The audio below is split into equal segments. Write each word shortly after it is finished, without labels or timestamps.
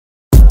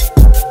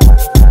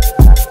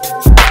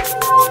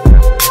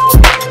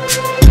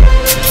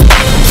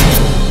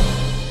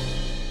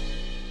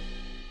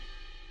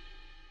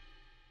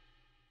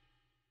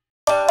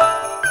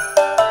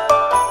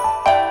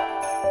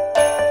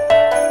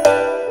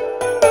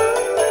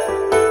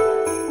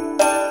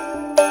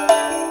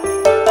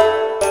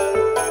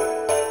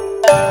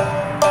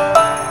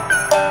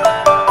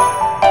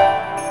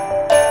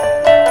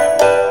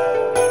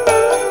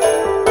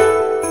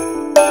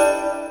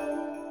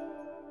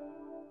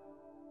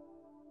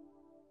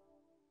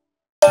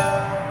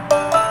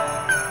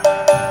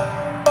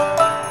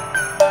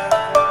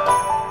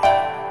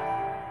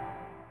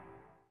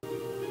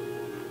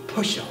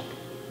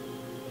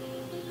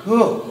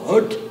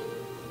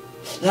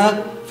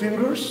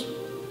fingers,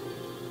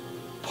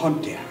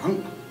 point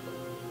down,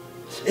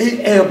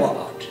 elbow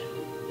out,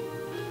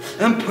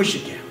 and push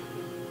it down.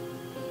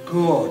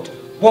 Good.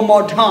 One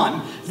more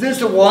time.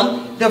 This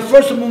one, the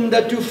first movement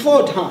I do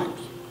 4 times.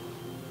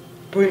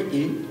 Bring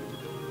in.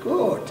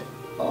 Good.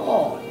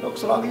 Oh,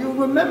 looks like you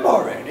remember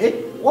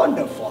already.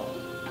 Wonderful.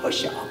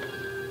 Push up.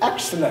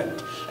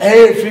 Excellent.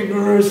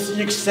 Fingers,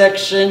 each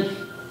section.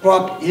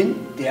 Drop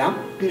in,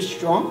 down. Be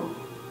strong.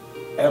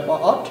 Elbow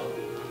out.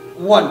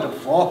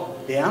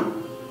 Wonderful.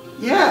 Down.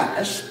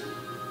 Yes.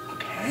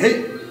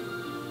 Okay.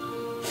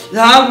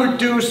 Now we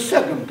do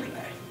second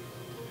play.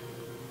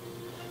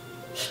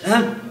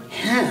 And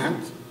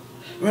hands.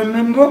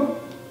 Remember,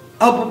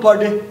 upper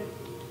body,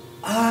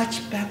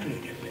 arch back a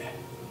little bit.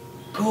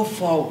 Go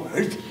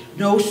forward.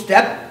 No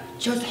step,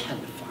 just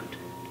hand front.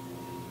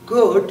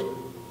 Good.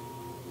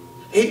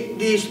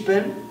 Knee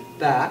spin,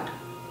 back.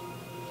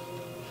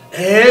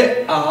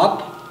 Up.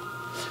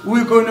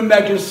 We're going to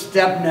make a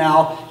step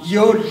now.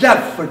 Your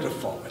left foot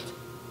forward.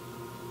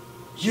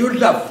 Your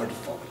left foot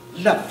forward.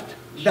 Left,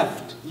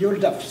 left. Your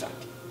left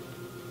side.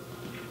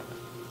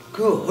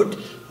 Good.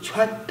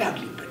 Try back a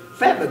little bit.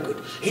 Very good.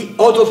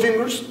 All the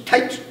fingers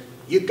tight.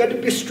 You got to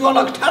be strong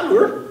like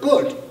Tyler.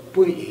 Good.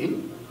 Bring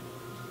in.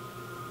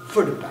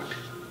 Further back.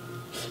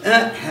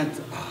 And hands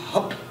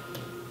up.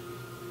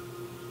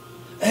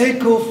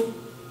 And go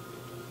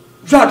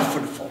right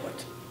foot forward.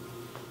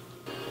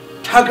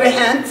 Tug your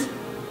hands.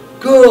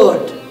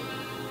 Good.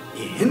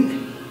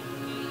 In.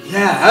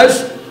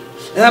 Yes.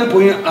 And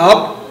bring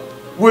up.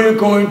 We're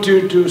going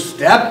to do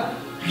step.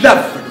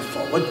 Left foot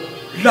forward.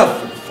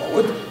 Left foot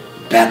forward.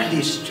 Back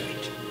knee straight.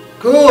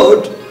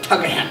 Good.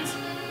 Tug your hands.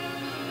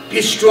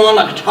 Be strong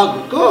like a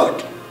tug.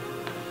 Good.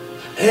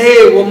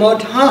 One more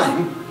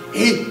time.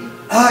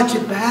 Arch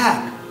it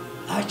back.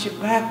 Arch it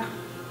back.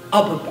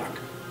 Upper back.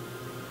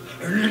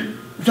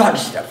 Right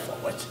step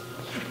forward.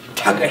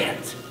 Tug your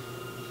hands.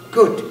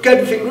 Good.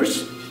 Good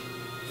fingers.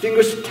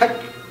 Fingers tuck.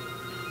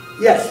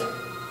 Yes.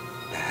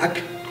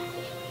 Back.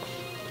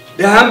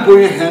 Then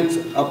bring your hands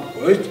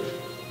upward.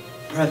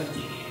 Breath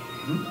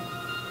in.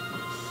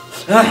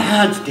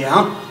 Hands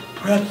down.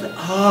 Breath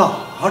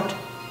out.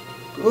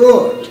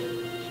 Good.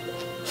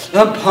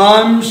 And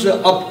palms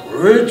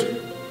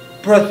upward.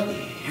 Breath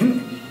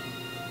in.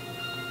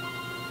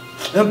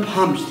 And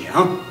palms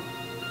down.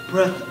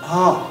 Breath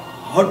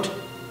out.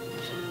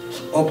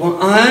 Open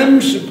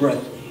arms.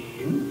 Breath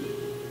in.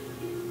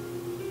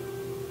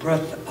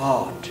 Breath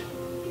out.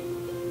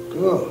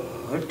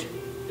 Good.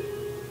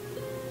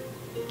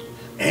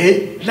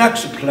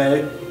 Next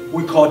play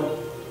we call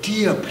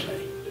deer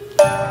play.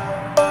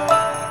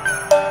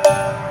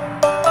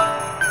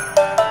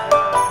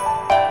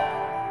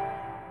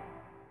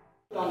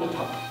 On the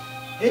top.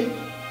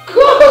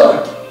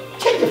 Good.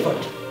 Take the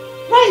foot.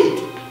 Right.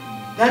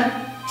 Then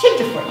take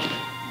the foot.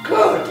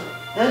 Good.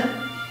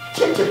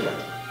 Take the foot.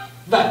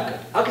 Very good.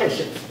 Okay,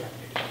 sit.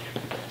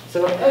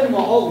 So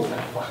animal always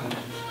have fun.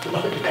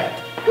 Like that.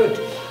 Good.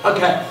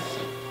 Okay.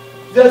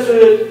 This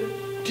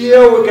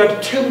deer we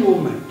got 2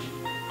 movements.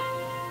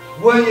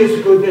 One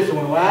is go this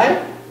one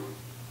way,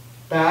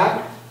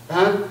 back,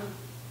 and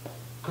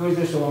go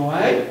this one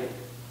way,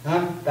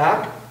 and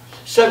back.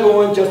 Second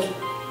one just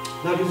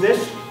like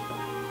this,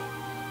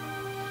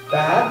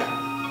 back,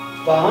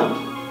 front,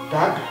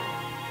 back,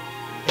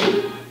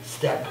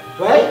 step,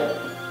 right?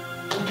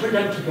 And put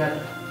them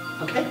together,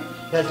 okay?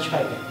 Let's try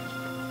it.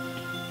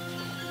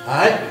 All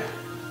right,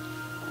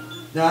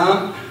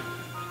 now,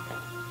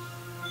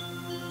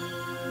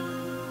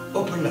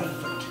 open left foot.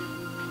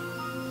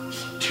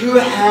 2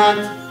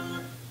 hands,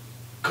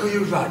 go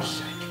your right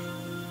side.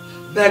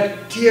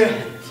 Back deer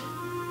hand,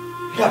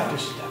 left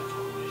step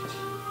forward.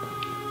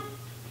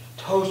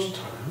 Toes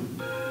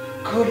turn,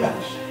 go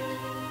left side.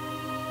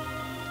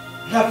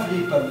 Left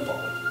knee bend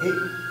forward.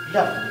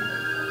 Left knee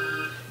bend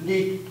forward.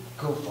 Knee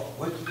go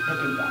forward,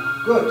 looking down.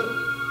 Good.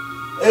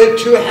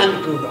 2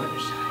 hands go right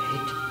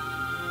side.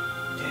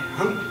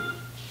 Down.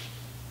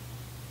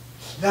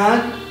 Then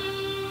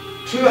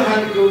 2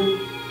 hands go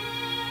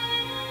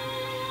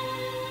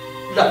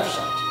left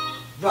side,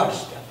 right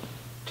step,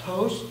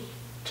 toes,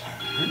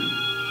 turn.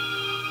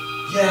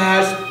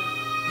 Yes,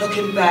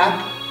 looking back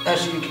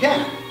as you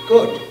can.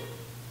 Good.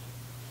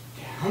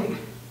 Down.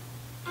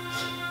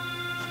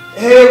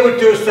 Here we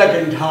do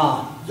second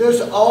time.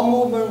 This all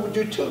movement we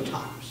do 2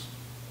 times.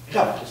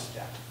 Left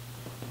step.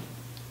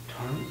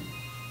 Turn.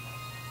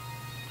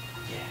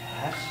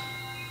 Yes.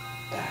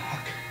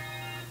 Back.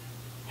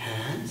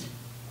 Hands.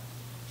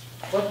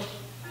 Foot.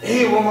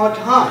 Here one more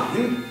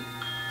time.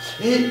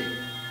 Here.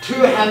 2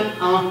 hands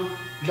on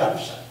left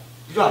side,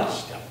 right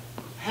step,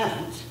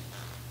 hands.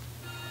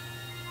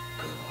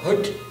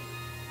 Good.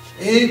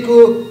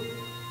 Go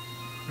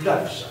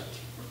left side,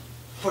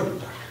 foot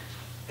back.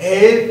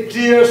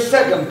 Deer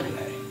second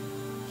play.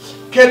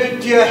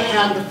 Get deer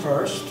hand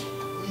first.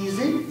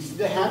 Easy, is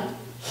the hand.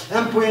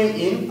 And bring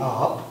in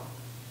up.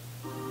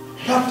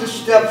 Left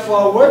step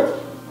forward,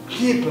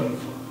 keep it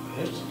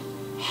forward.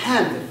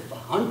 Hand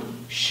front,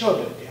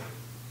 shoulder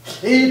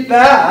down.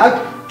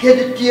 Back,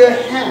 get deer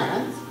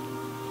hand.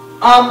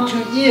 arm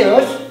to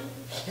ears,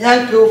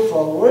 and go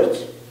forward.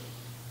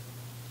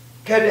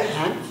 Get a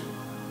hand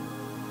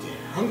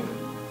down.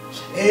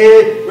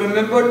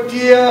 Remember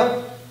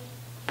the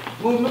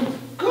movement.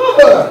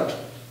 Good.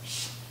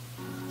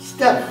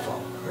 Step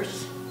forward.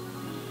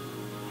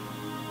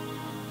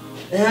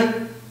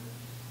 And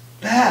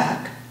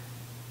back.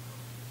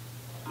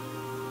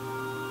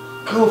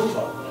 Go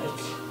forward.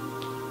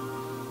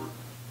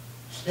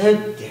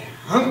 And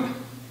down.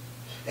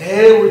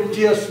 With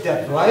your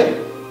step right.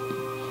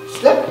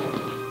 Step.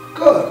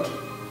 Good.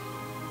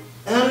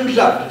 And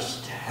another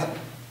step.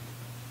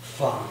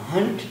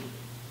 Front.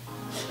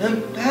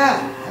 And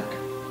back.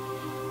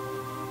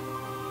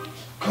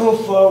 Go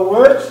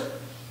forward.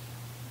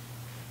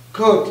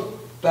 Good.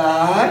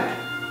 Back.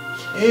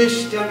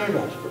 Stand on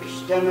right foot.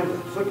 Stand on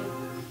right foot.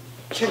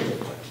 Change the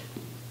foot.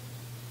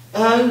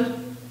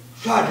 And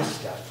try to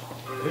step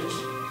forward.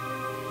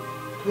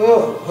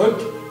 Good.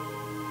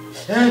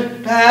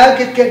 And back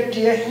and get to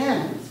your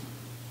hands.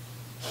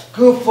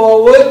 Go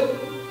forward.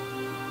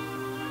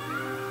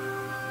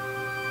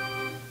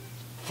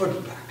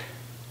 Foot back.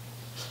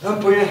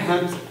 And put your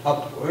hands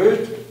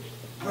upward.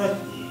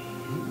 Breath in.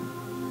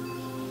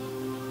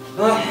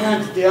 And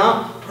hands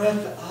down.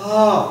 Breath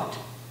out.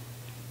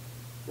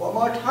 One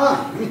more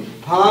time.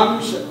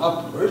 Palms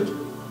upward.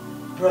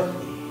 Breath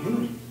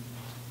in.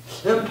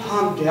 Then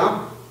palm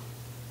down.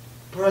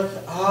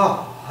 Breath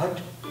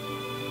out.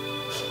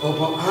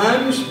 Open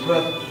arms.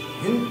 Breath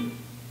in.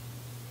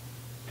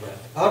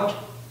 Breath out.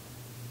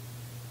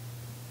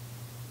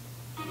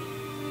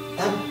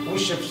 And we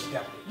should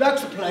step.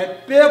 Let's play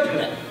bear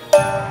play.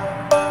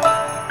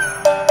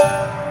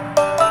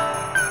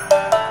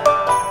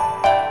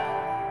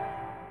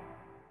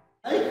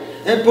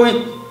 And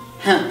point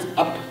hands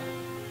up.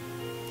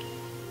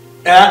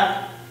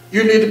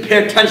 You need to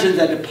pay attention to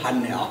that part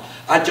now.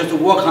 I just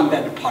work on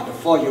that part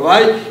for you,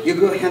 right? You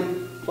go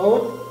hand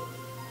forward.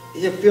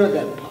 You feel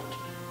that part.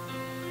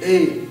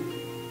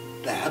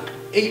 Back.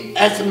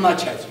 As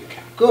much as you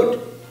can. Good.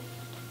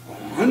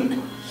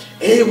 One.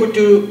 We'll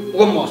do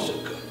one more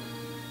circle.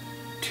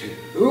 Two.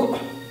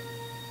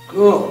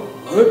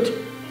 Good.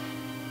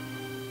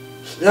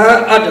 The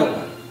other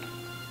one.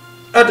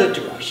 Other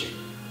direction.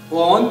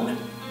 One.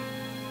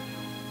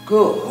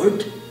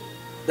 Good.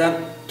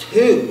 Then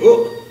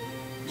two.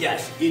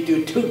 Yes, you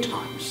do 2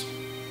 times.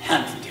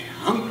 Hands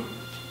down.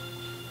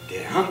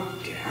 Down,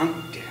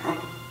 down, down.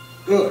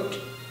 Good.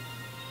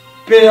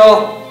 Bear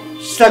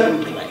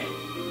second play.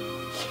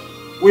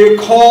 We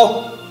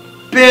call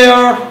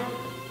bear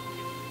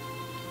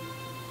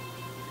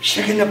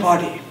shaking the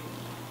body.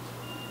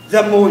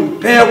 The moving,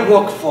 bear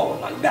walk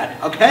forward like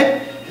that,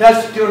 okay?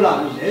 Let's do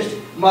like this.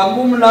 My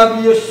movement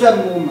of your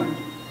same movement.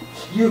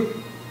 You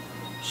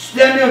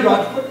stand your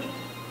right foot,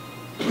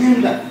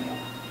 bring left foot,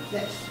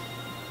 yes.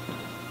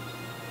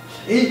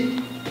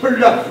 Put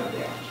left foot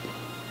there.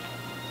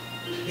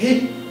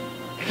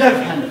 Left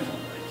hand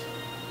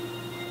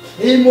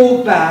forward.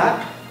 Move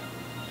back.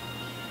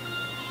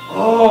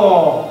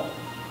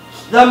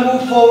 Then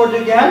move forward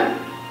again.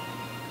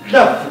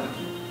 Left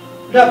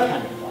foot. Left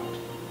hand forward.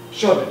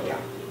 Shoulder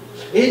down.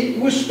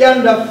 We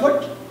stand left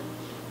foot.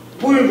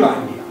 Pull right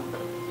down.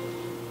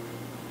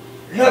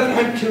 Left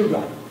hand to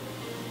right.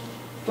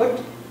 Foot.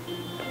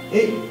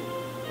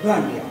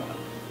 Right down.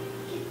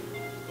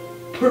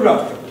 Pull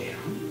right foot down.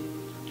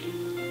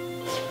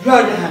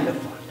 Right hand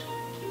front.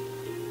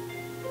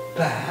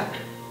 Back.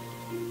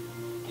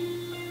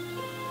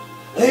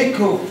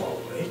 Go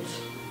forward.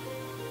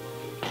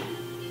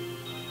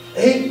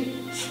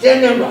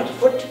 Stand on right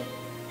foot.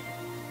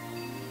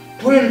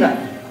 Pull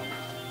left foot up.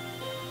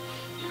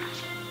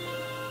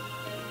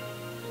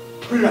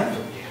 Pull left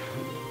foot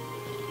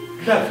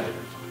down. Left hand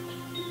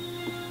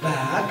front.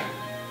 Back.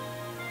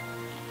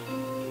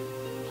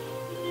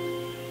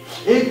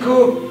 Go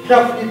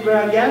left knee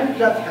again.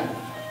 Left hand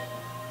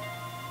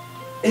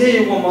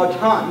front. One more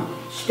time.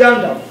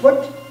 Stand up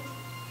foot.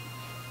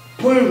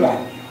 Pull right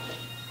down.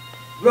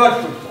 Right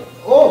foot forward.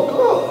 Oh,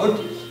 good.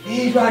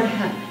 Right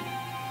hand.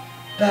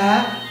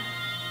 Back.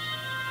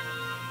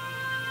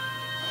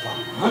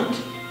 Front.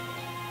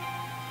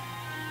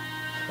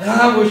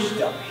 Now we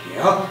stop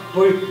here.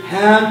 Put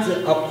hands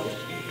up the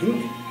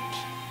thing.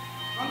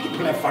 Monkey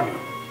play funny.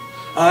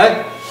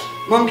 Alright?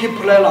 Monkey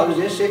play like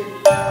this. See?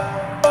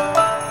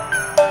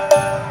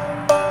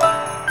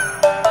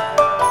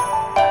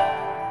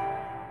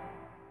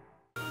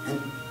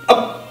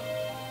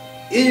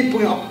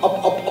 Bring up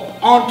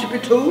on tippy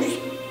toes.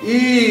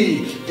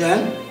 Then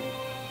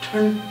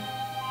turn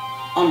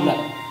on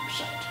left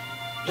side.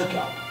 Look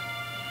out.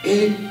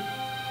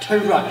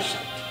 Turn right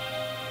side.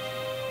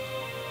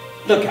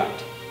 Look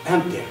out.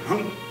 And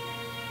down.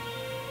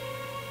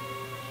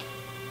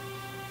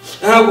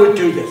 Now we'll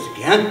do this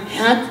again.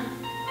 Hand.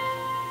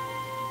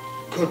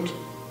 Good.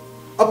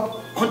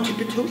 Up on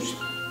tippy toes.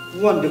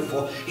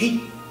 Wonderful.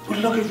 We'll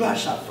look at right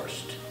side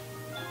first.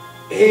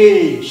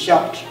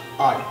 Sharp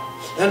eye.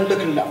 And look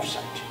at left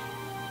side.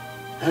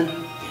 And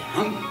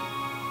down.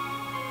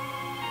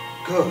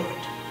 Good.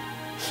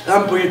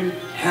 And bring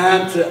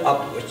hands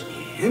upwards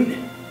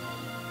in.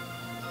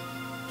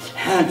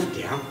 hands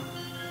down,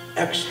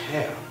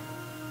 exhale,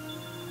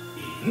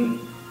 in,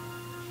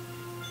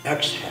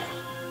 exhale.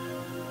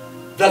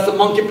 That's the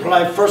monkey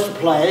play, first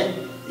play.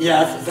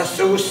 Yes, that's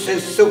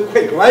so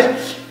quick, right?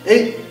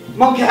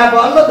 Monkey have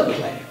another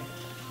play.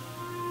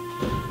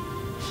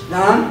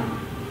 Now,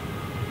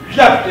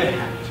 left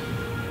hand,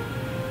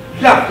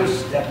 left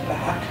step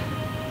back.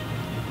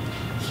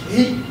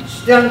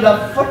 Stand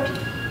up foot,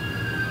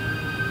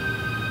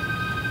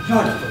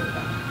 right foot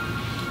back.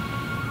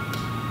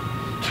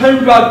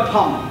 Turn right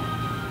palm,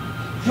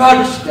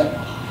 right step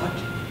out.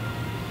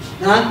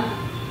 Now,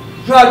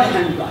 right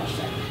hand right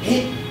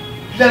side.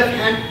 Left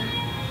hand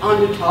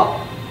on the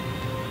top,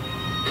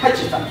 catch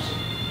something.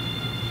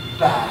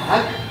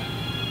 Back,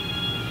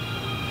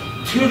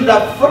 to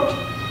left foot,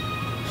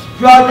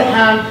 right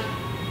hand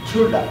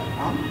to left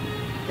arm.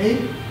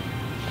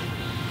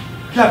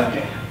 Left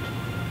hand.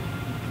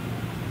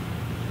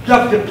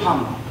 Left the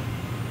palm up.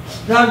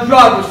 Now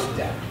right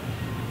step.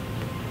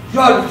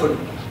 Right foot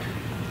back.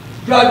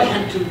 Right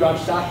hand to right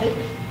side.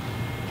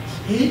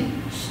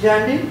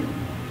 Standing.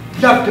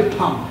 Left the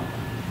palm up.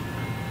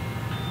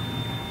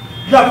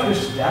 Left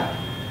step.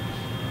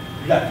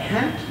 Left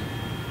hand.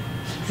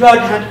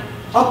 Right hand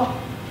up.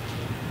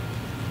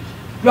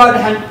 Right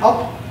hand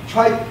up.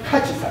 Try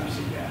catch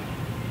something there.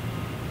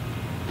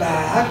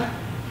 Back.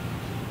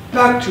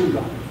 Back to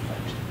right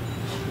foot.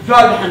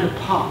 Right hand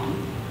palm.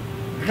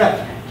 Left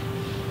hand.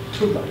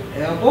 To the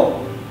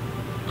elbow.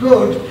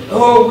 Good.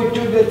 Oh, we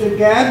do this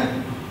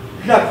again.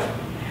 Left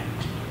hand.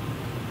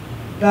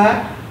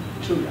 Back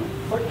to the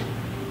foot.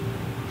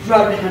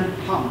 Right hand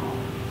palm up.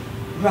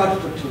 Right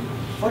foot to the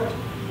foot.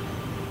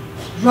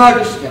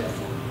 Right step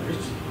forward.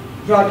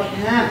 Right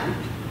hand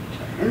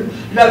turn.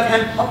 Left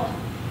hand up.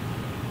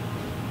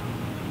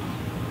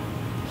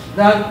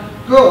 Now,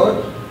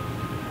 good.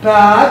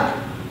 Back.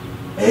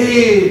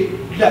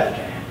 Left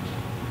hand.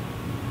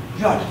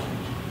 Right foot.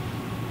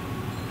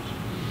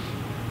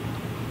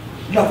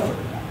 Left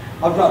foot back,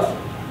 or right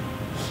foot back.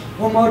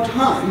 One more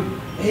time,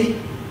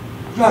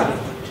 right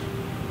foot.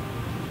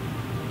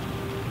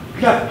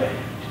 Left hand.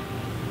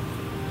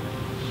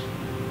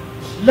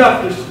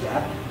 Left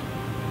step.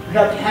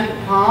 Left hand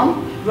palm,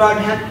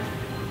 right hand.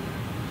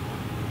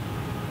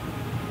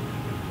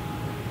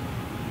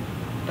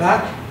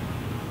 Back.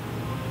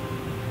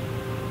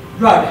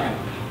 Right hand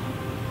palm.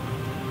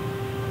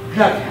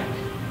 Left hand.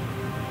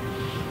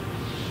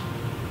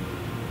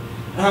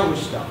 Now we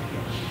stop here.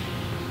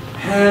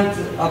 Hands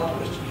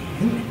upwards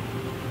in,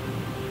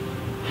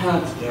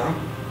 hands down,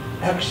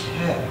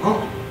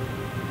 exhale,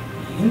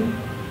 in,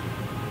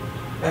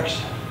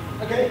 exhale.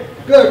 Okay,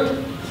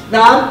 good.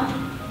 Now,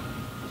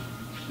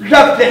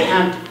 left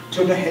hand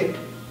to the hip,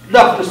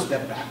 left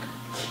step back.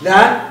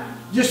 Then,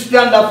 you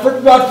stand up,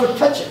 foot, right foot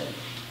touch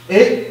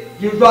it.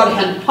 You right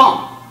hand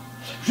palm,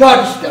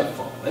 right step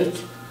forward.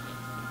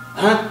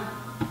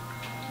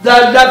 The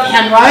left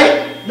hand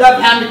right,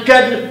 left hand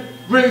get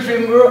ring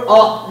finger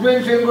or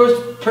ring fingers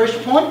push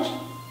point.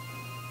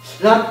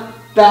 Then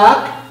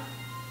back.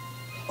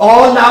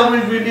 Oh, now we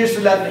release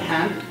left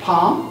hand,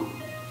 palm,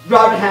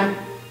 right hand,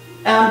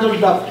 and the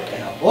left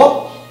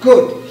elbow.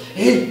 Good.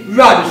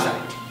 Right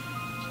side.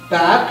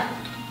 Back.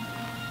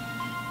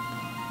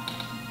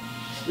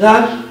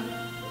 Then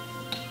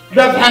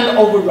left hand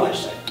over right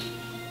side.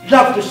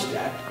 Left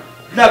step.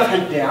 Left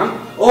hand down.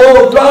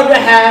 Oh, right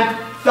hand,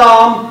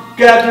 thumb,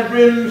 get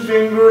ring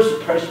fingers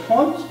push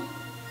point.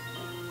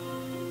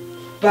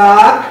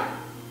 Back.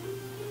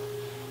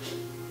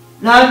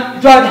 Now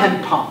right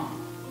hand palm.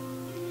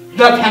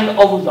 Left hand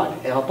over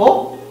right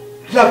elbow.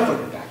 Left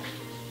foot back.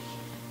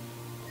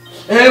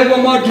 And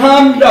one more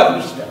time,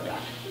 left step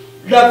back.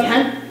 Left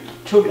hand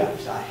to left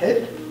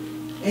side.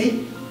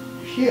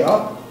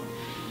 Here.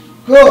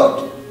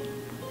 Good.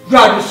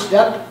 Right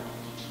step.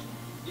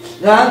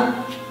 Then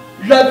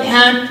left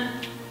hand,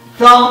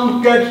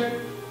 thumb, get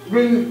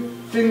ring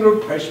finger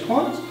press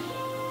points.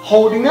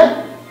 Holding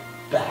it.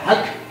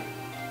 Back.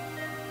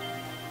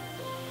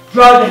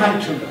 Right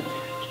hand to left hand.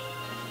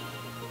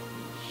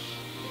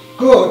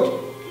 Good.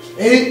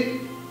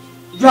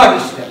 Right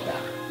step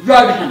back.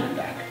 Right hand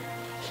back.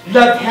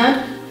 Left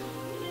hand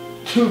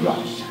to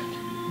right side.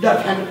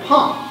 Left hand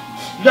palm.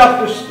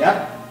 Left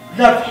step.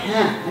 Left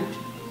hand.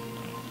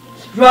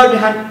 Right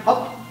hand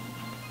up.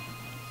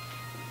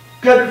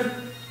 Get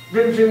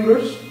ring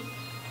fingers.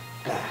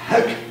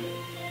 Back.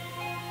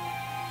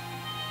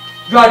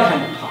 Right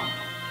hand palm.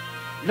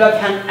 Left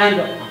hand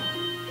and arm.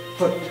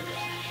 Foot.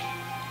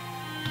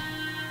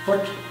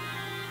 Foot.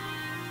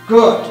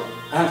 Good.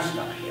 And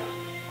stop here.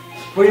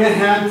 Put your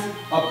hands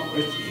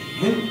upwards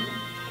in.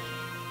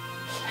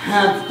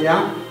 Hands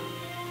down.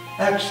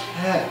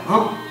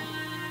 Exhale.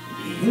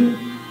 In.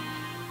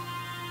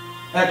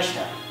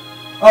 Exhale.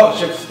 Oh,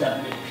 should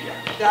step in here.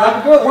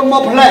 Down. Good. One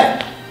more play.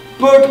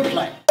 Bird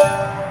play.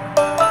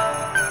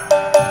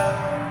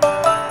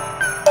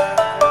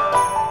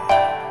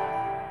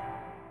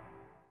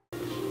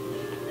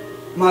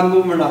 My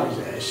movement like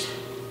this.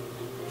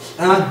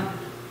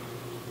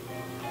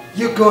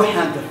 You go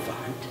hand the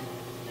front,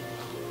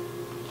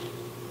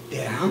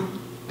 down,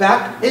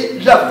 back,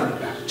 left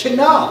foot back, chin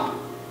up,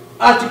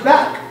 arch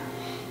back,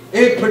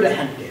 put the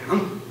hand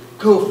down,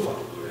 go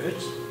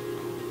forwards,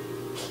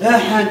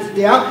 hands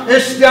down,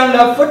 stand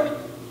left foot,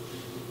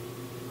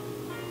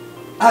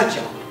 arch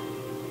up.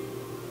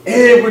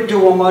 We'll do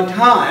one more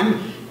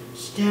time,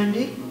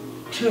 standing,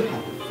 2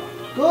 hand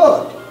front,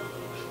 good,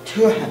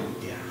 2 hand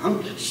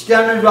down,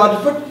 stand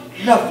right foot,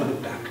 left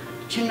foot back,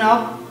 chin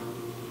up,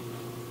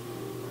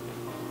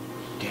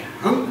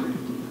 down,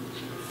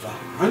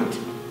 front,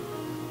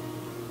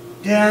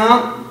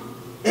 down,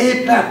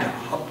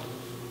 back up,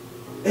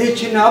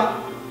 chin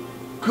up,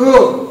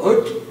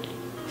 good.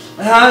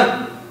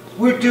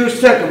 We'll do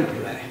second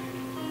play.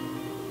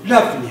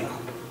 Left knee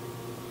up,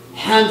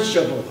 hand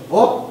shoulder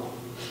level,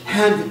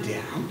 hand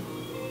down.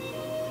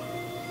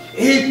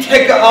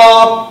 Take it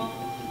up,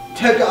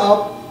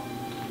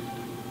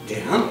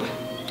 down,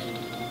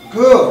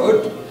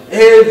 good.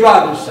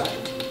 Right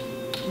side,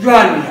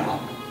 right knee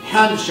up,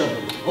 hand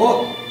shoulder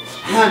level,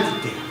 hand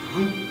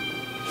down.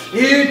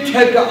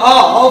 Take it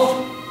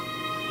off,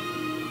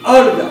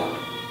 out of it up,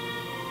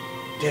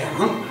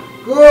 down,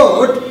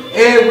 good.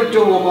 We'll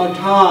do one more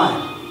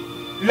time.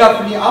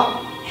 Left knee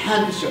up,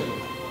 hand shoulder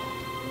level,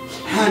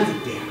 hand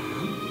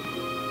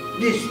down,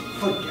 this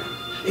foot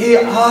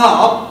down.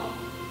 Up,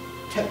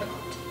 take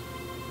out,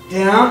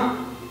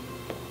 down,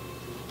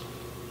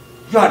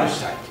 right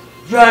side,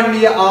 right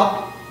knee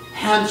up,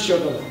 hand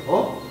shoulder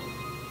level,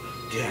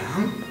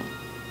 down,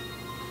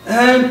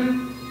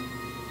 and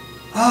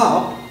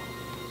up,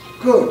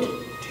 good,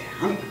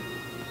 down,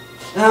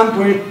 and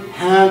bring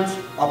hands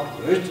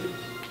upwards,